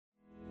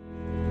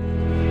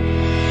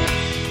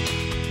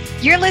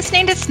You're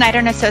listening to Snyder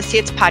 &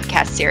 Associates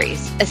podcast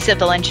series, a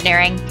civil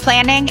engineering,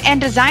 planning, and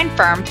design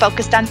firm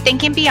focused on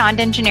thinking beyond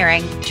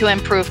engineering to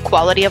improve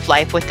quality of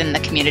life within the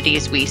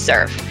communities we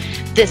serve.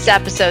 This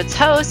episode's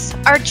hosts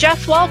are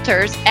Jeff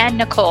Walters and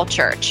Nicole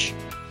Church.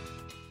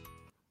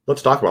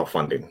 Let's talk about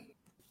funding.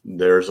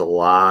 There's a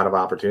lot of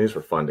opportunities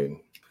for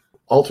funding.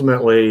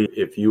 Ultimately,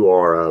 if you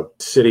are a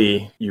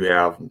city, you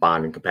have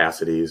bonding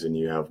capacities and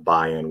you have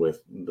buy-in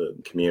with the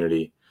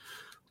community.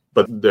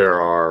 But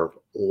there are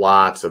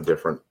lots of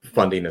different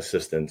funding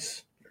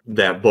assistance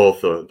that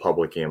both the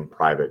public and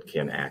private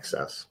can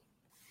access.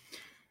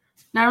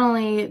 Not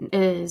only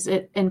is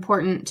it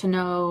important to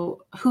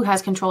know who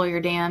has control of your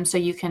dam so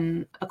you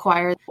can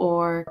acquire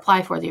or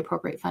apply for the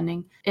appropriate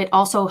funding, it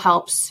also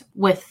helps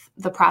with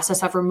the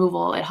process of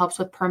removal. It helps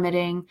with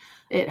permitting.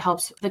 It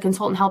helps the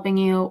consultant helping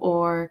you,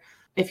 or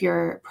if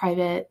you're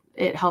private,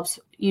 it helps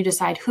you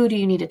decide who do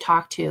you need to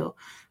talk to,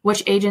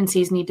 which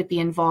agencies need to be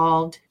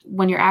involved.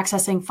 When you're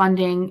accessing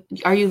funding,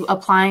 are you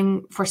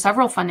applying for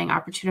several funding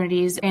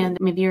opportunities and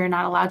maybe you're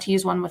not allowed to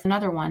use one with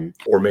another one?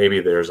 Or maybe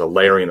there's a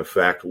layering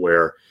effect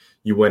where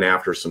you went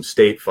after some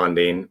state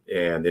funding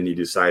and then you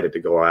decided to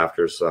go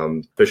after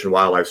some Fish and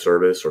Wildlife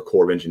Service or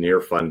Corps of Engineer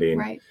funding.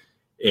 Right.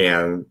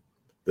 And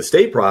the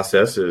state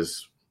process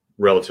is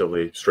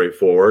relatively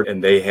straightforward,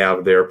 and they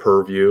have their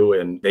purview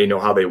and they know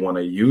how they want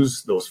to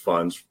use those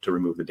funds to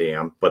remove the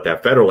dam. But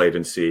that federal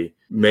agency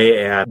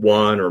may add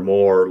one or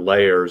more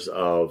layers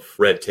of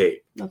red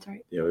tape. That's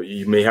right.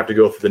 You may have to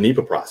go through the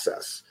NEPA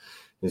process.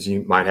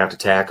 You might have to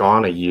tack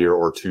on a year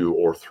or two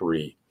or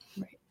three.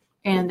 Right.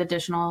 And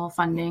additional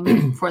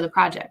funding for the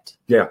project.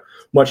 Yeah.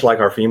 Much like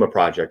our FEMA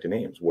project in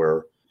Ames,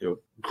 where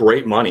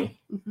great money.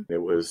 Mm-hmm.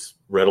 It was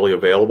readily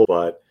available,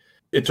 but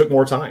it took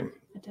more time.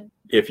 It did.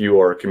 If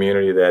you are a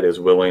community that is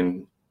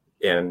willing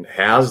and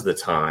has the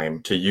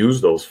time to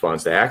use those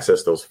funds, to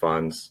access those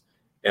funds,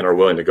 and are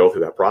willing to go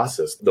through that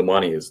process, the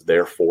money is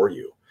there for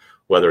you,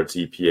 whether it's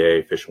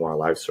EPA, Fish and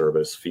Wildlife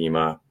Service,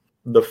 FEMA.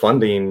 The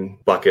funding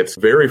buckets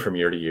vary from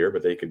year to year,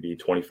 but they could be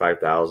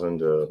 $25,000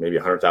 to maybe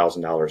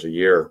 $100,000 a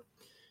year.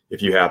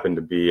 If you happen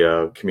to be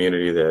a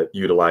community that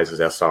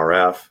utilizes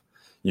SRF,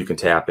 you can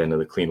tap into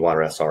the Clean Water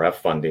SRF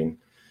funding.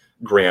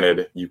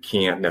 Granted, you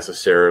can't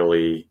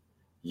necessarily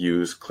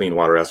use Clean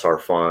Water SR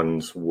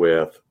funds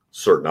with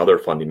certain other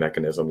funding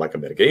mechanism like a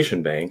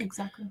mitigation bank.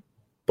 Exactly.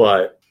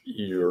 But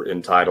you're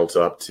entitled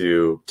to up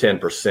to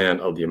 10%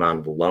 of the amount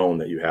of the loan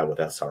that you have with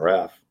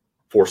SRF.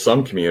 For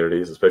some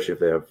communities, especially if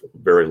they have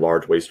very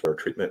large wastewater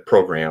treatment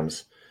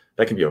programs,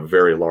 that can be a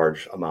very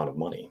large amount of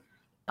money.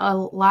 A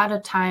lot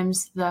of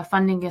times the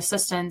funding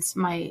assistance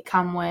might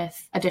come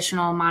with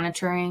additional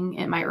monitoring.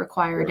 It might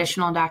require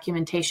additional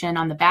documentation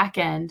on the back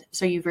end.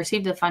 So you've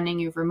received the funding,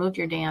 you've removed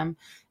your dam,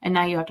 and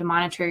now you have to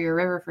monitor your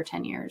river for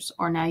 10 years.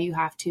 Or now you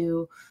have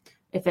to,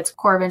 if it's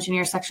Corps of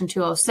Engineers Section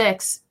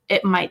 206,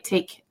 it might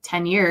take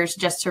 10 years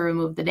just to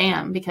remove the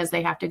dam because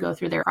they have to go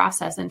through their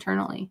process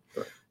internally.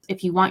 Right.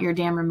 If you want your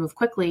dam removed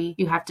quickly,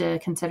 you have to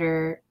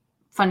consider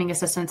funding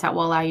assistance that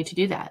will allow you to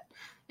do that.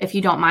 If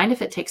you don't mind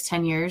if it takes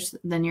 10 years,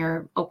 then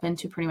you're open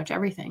to pretty much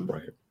everything.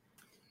 Right.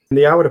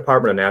 The Iowa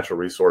Department of Natural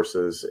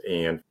Resources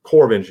and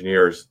Corps of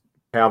Engineers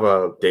have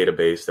a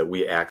database that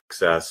we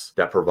access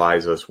that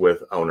provides us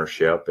with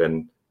ownership.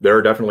 And there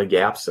are definitely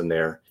gaps in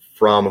there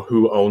from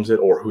who owns it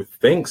or who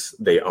thinks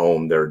they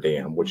own their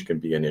dam, which can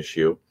be an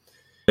issue.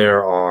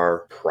 There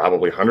are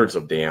probably hundreds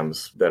of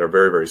dams that are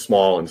very, very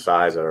small in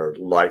size that are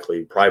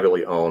likely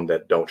privately owned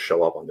that don't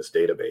show up on this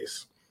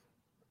database.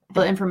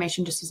 The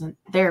information just isn't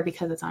there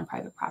because it's on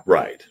private property.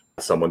 Right.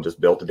 Someone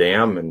just built a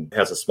dam and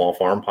has a small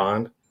farm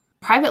pond.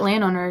 Private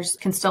landowners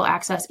can still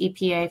access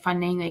EPA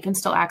funding. They can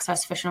still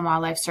access Fish and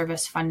Wildlife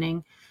Service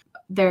funding.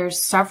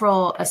 There's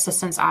several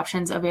assistance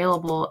options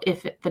available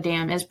if the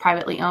dam is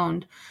privately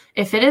owned.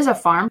 If it is a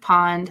farm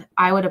pond,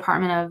 Iowa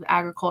Department of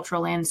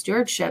Agricultural Land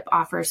Stewardship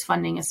offers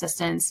funding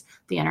assistance.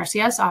 The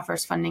NRCS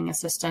offers funding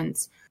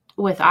assistance.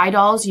 With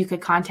IDALS, you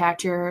could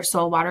contact your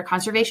soil water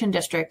conservation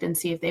district and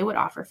see if they would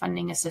offer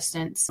funding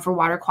assistance for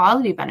water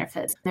quality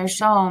benefits. There's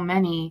so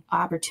many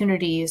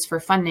opportunities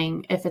for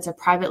funding if it's a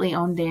privately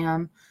owned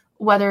dam,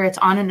 whether it's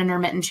on an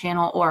intermittent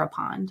channel or a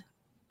pond.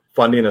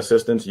 Funding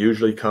assistance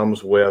usually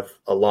comes with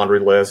a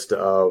laundry list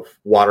of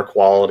water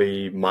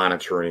quality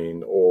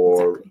monitoring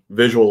or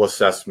visual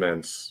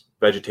assessments,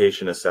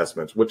 vegetation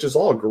assessments, which is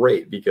all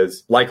great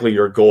because likely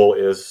your goal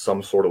is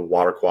some sort of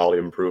water quality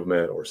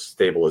improvement or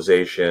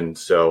stabilization.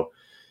 So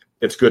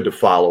it's good to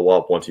follow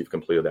up once you've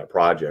completed that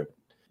project.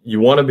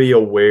 You want to be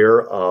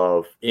aware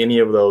of any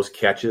of those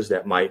catches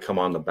that might come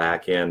on the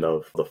back end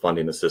of the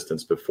funding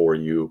assistance before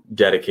you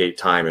dedicate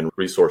time and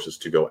resources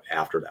to go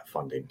after that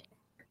funding.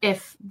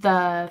 If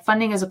the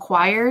funding is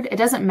acquired, it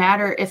doesn't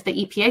matter if the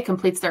EPA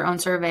completes their own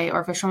survey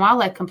or Fish and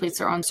Wildlife completes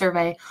their own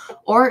survey,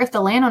 or if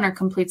the landowner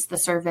completes the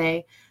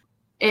survey.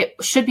 It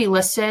should be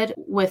listed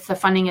with the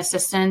funding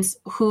assistance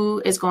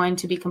who is going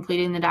to be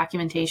completing the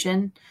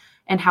documentation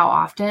and how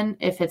often,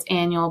 if it's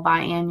annual,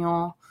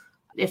 biannual,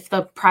 If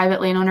the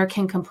private landowner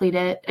can complete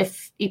it,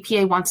 if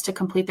EPA wants to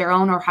complete their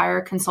own or hire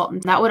a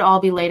consultant, that would all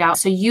be laid out.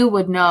 So you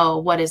would know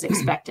what is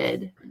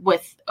expected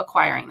with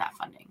acquiring that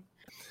funding.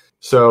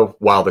 So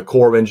while the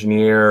Corps of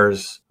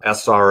Engineers,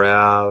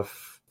 SRF,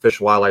 Fish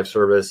and Wildlife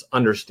Service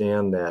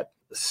understand that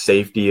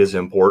safety is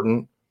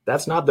important,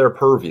 that's not their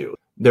purview.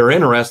 They're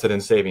interested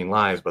in saving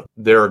lives, but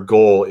their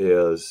goal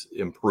is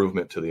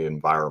improvement to the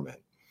environment.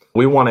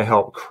 We want to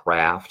help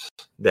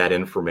craft that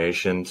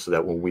information so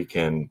that when we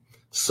can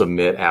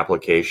submit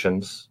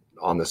applications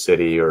on the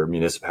city or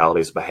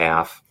municipality's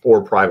behalf,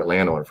 or private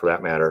landowner for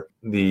that matter,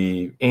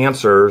 the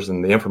answers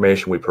and the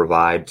information we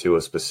provide to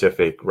a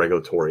specific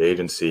regulatory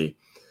agency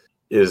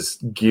is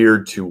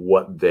geared to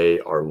what they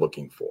are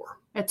looking for.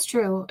 It's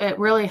true. It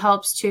really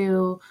helps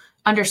to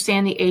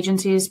understand the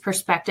agency's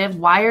perspective.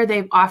 Why are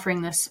they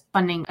offering this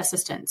funding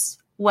assistance?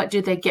 What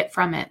do they get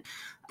from it?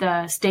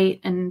 The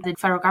state and the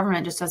federal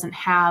government just doesn't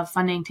have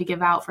funding to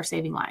give out for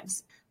saving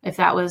lives. If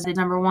that was the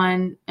number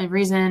one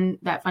reason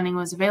that funding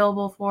was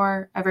available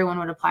for, everyone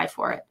would apply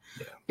for it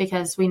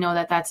because we know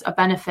that that's a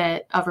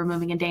benefit of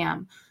removing a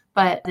dam.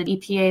 But the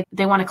EPA,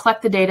 they want to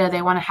collect the data.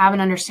 They want to have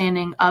an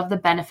understanding of the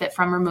benefit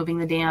from removing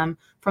the dam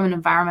from an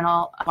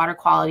environmental water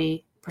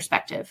quality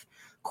perspective.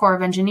 Corps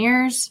of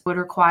Engineers would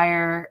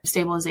require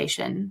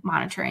stabilization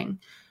monitoring.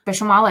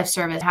 Fish and Wildlife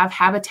Service have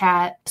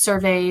habitat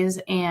surveys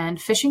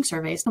and fishing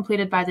surveys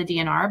completed by the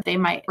DNR. They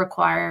might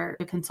require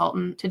a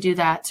consultant to do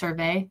that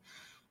survey.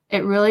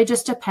 It really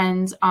just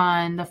depends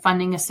on the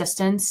funding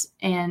assistance,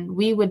 and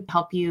we would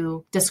help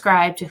you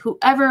describe to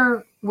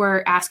whoever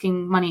we're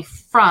asking money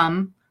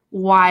from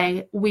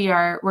why we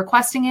are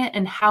requesting it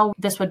and how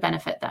this would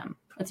benefit them.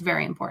 It's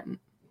very important.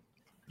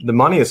 The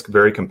money is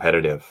very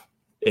competitive,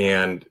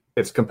 and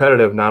it's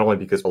competitive not only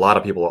because a lot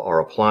of people are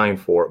applying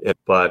for it,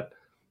 but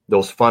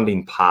those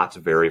funding pots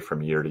vary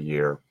from year to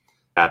year.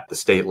 At the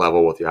state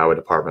level with the Iowa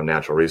Department of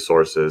Natural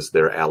Resources,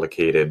 they're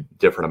allocated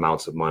different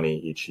amounts of money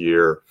each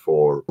year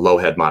for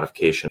lowhead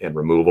modification and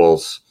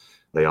removals.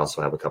 They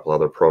also have a couple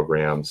other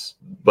programs,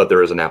 but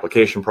there is an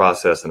application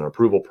process and an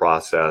approval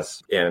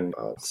process and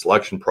a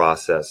selection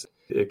process.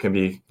 It can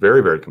be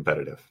very, very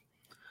competitive.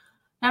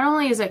 Not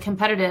only is it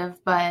competitive,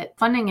 but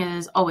funding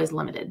is always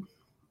limited.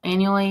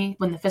 Annually,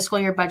 when the fiscal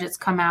year budgets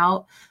come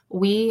out,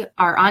 we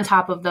are on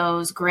top of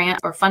those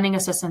grant or funding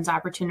assistance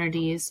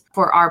opportunities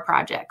for our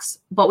projects.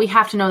 But we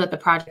have to know that the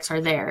projects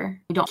are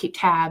there. We don't keep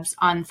tabs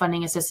on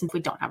funding assistance if we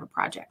don't have a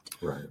project.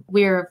 Right.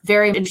 We're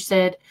very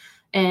interested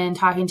in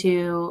talking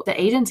to the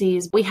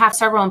agencies. We have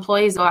several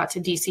employees go out to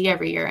DC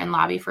every year and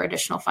lobby for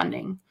additional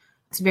funding.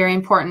 It's very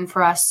important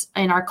for us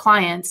and our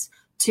clients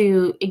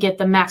to get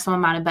the maximum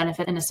amount of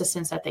benefit and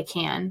assistance that they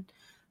can.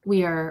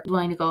 We are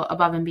willing to go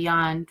above and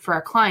beyond for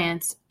our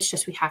clients. It's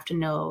just we have to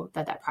know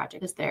that that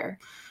project is there.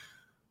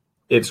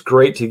 It's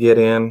great to get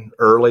in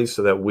early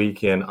so that we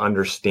can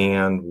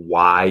understand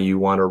why you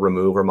want to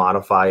remove or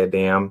modify a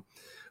dam.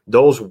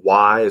 Those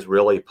whys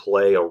really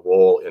play a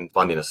role in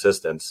funding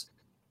assistance.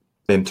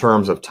 In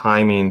terms of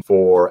timing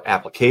for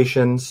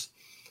applications,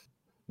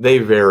 they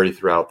vary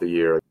throughout the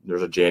year.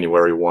 There's a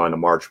January 1, a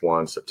March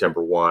 1,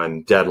 September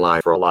 1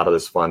 deadline for a lot of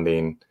this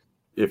funding.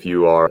 If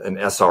you are an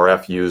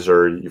SRF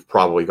user, you've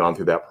probably gone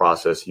through that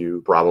process.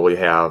 You probably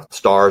have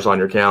stars on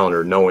your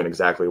calendar knowing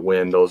exactly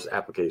when those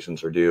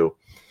applications are due.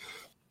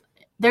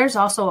 There's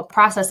also a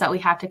process that we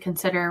have to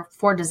consider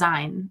for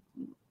design.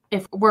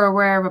 If we're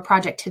aware of a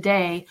project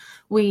today,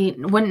 we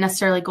wouldn't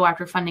necessarily go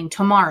after funding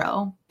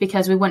tomorrow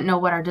because we wouldn't know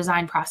what our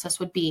design process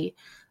would be.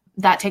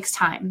 That takes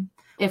time.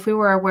 If we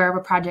were aware of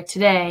a project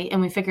today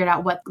and we figured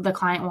out what the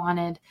client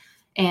wanted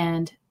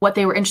and what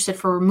they were interested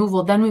for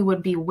removal, then we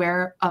would be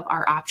aware of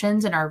our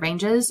options and our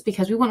ranges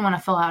because we wouldn't want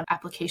to fill out an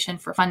application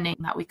for funding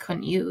that we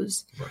couldn't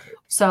use. Right.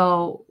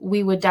 So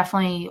we would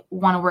definitely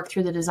want to work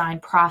through the design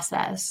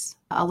process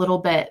a little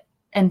bit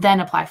and then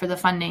apply for the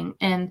funding.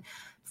 And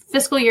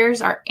fiscal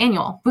years are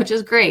annual, which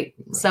is great.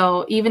 Right.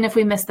 So even if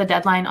we miss the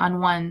deadline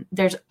on one,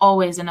 there's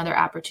always another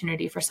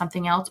opportunity for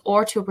something else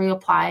or to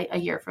reapply a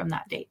year from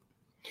that date.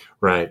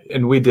 Right.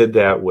 And we did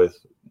that with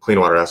Clean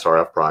Water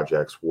SRF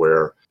projects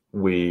where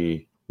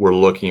we were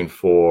looking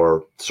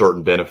for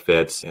certain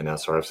benefits, and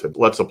SRF said,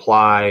 let's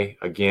apply.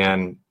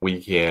 Again,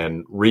 we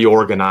can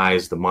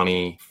reorganize the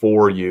money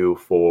for you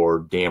for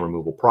dam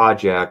removal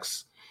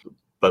projects,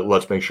 but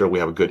let's make sure we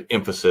have a good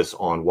emphasis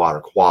on water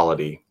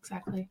quality.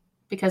 Exactly.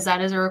 Because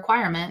that is a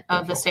requirement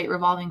of the state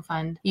revolving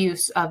fund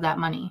use of that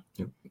money.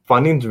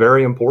 Funding is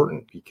very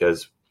important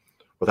because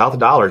without the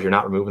dollars, you're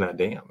not removing that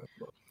dam.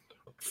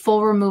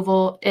 Full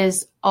removal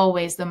is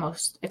always the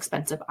most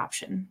expensive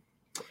option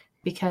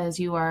because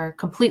you are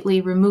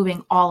completely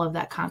removing all of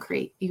that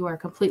concrete. You are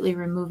completely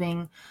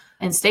removing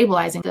and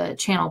stabilizing the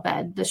channel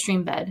bed, the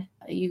stream bed.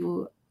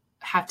 You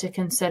have to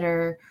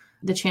consider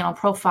the channel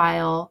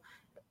profile.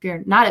 If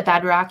you're not at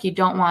bedrock, you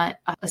don't want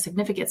a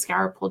significant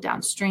scour pull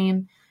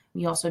downstream.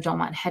 You also don't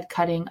want head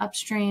cutting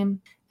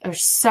upstream.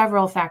 There's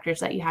several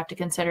factors that you have to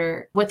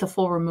consider with a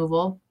full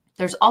removal.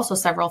 There's also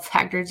several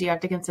factors you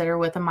have to consider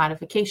with a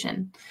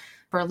modification.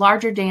 For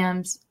larger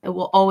dams, it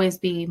will always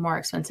be more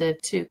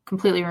expensive to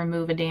completely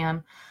remove a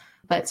dam,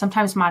 but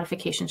sometimes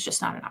modification is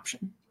just not an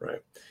option.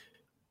 Right.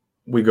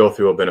 We go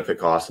through a benefit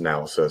cost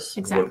analysis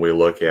when we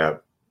look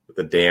at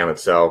the dam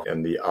itself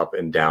and the up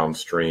and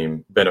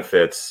downstream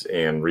benefits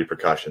and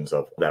repercussions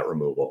of that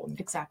removal.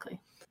 Exactly.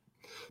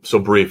 So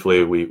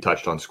briefly, we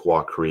touched on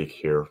Squaw Creek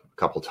here a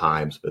couple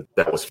times, but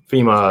that was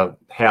FEMA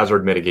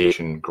Hazard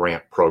Mitigation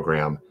Grant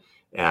Program,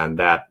 and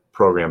that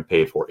program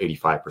paid for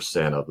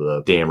 85% of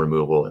the dam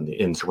removal and the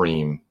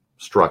in-stream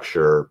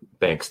structure,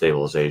 bank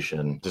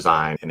stabilization,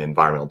 design, and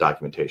environmental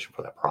documentation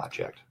for that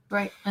project.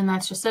 Right. And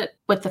that's just it.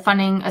 With the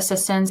funding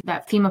assistance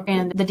that FEMA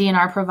and the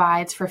DNR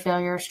provides for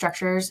failure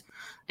structures,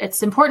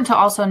 it's important to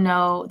also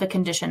know the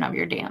condition of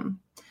your dam.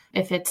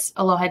 If it's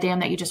a low-head dam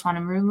that you just want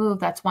to remove,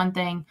 that's one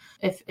thing.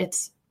 If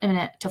it's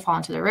imminent to fall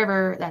into the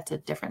river, that's a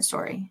different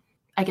story.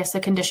 I guess the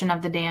condition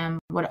of the dam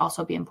would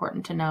also be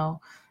important to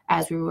know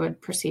as we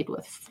would proceed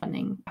with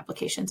funding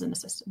applications and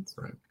assistance.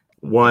 Right.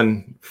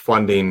 One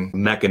funding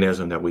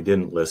mechanism that we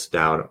didn't list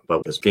out,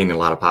 but is gaining a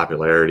lot of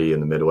popularity in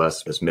the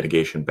Midwest, is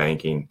mitigation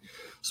banking,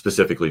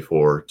 specifically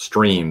for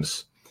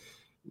streams.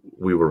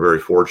 We were very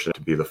fortunate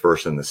to be the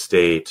first in the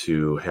state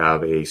to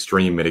have a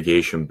stream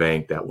mitigation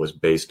bank that was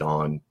based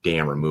on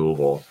dam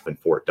removal in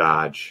Fort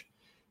Dodge.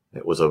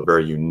 It was a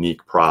very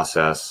unique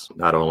process,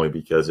 not only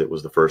because it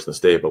was the first in the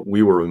state, but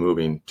we were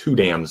removing 2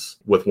 dams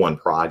with one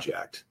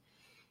project.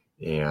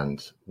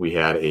 And we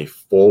had a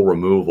full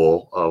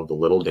removal of the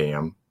little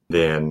dam.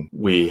 Then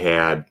we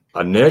had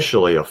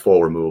initially a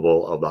full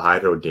removal of the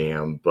hydro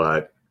dam,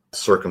 but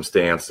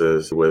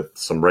circumstances with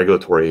some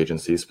regulatory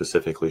agencies,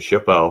 specifically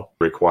SHPO,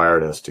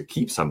 required us to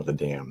keep some of the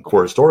dam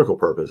for historical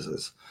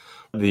purposes.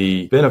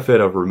 The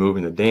benefit of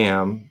removing the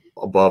dam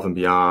above and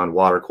beyond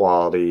water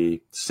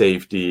quality,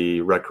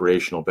 safety,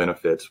 recreational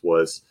benefits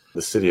was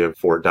the city of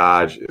Fort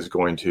Dodge is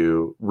going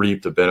to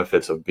reap the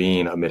benefits of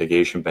being a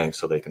mitigation bank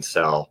so they can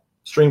sell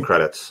stream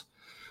credits,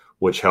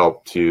 which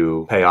help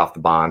to pay off the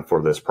bond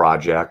for this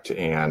project,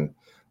 and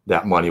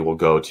that money will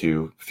go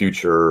to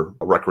future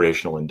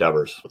recreational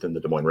endeavors within the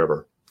Des Moines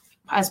River.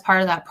 As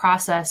part of that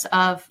process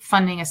of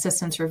funding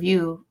assistance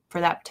review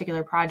for that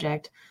particular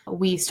project,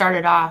 we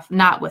started off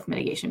not with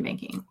mitigation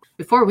banking.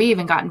 Before we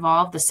even got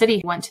involved, the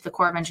city went to the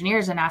Corps of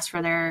Engineers and asked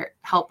for their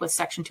help with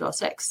Section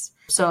 206.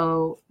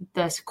 So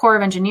the Corps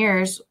of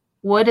Engineers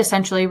would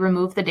essentially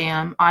remove the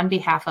dam on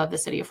behalf of the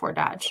city of Fort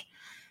Dodge.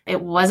 It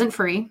wasn't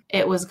free.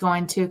 It was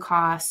going to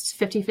cost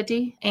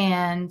 50-50.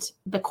 And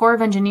the Corps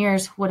of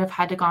Engineers would have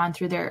had to gone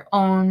through their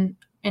own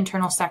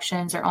internal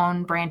sections, their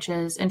own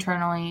branches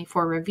internally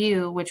for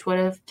review, which would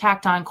have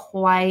tacked on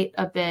quite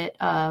a bit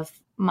of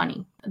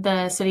money.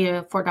 The city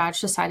of Fort Dodge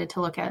decided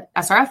to look at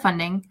SRF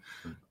funding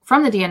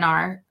from the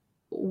DNR,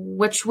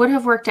 which would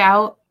have worked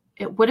out.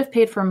 It would have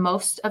paid for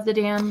most of the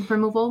dam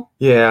removal.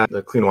 Yeah,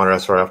 the Clean Water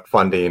SRF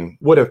funding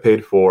would have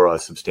paid for a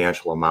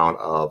substantial amount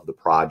of the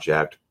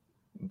project,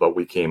 but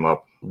we came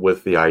up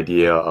with the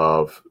idea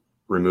of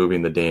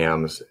removing the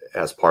dams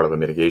as part of a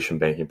mitigation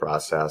banking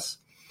process,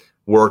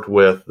 worked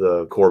with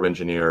the Corps of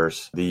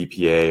Engineers, the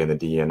EPA, and the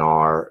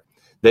DNR.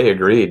 They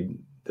agreed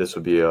this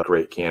would be a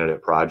great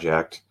candidate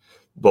project,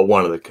 but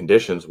one of the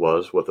conditions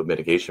was with a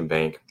mitigation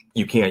bank,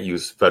 you can't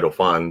use federal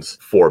funds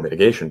for a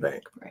mitigation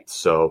bank. Right.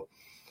 So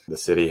the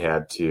city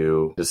had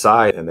to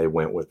decide, and they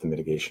went with the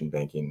mitigation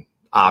banking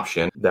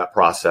option. That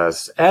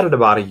process added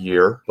about a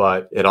year,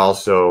 but it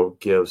also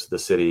gives the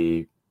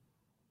city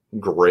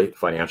great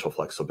financial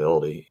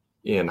flexibility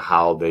in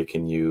how they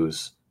can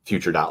use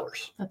future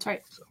dollars. That's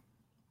right. So,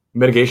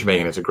 mitigation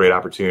banking is a great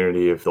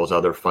opportunity if those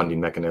other funding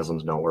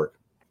mechanisms don't work.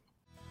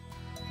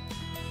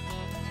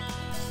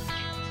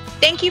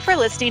 Thank you for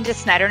listening to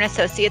Snyder &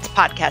 Associates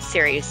podcast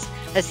series,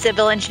 a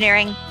civil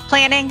engineering,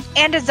 planning,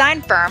 and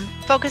design firm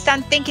focused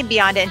on thinking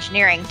beyond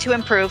engineering to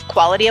improve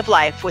quality of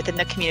life within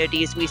the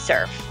communities we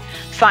serve.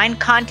 Find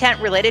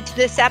content related to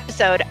this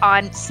episode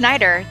on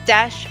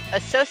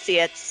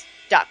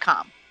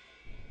snyder-associates.com.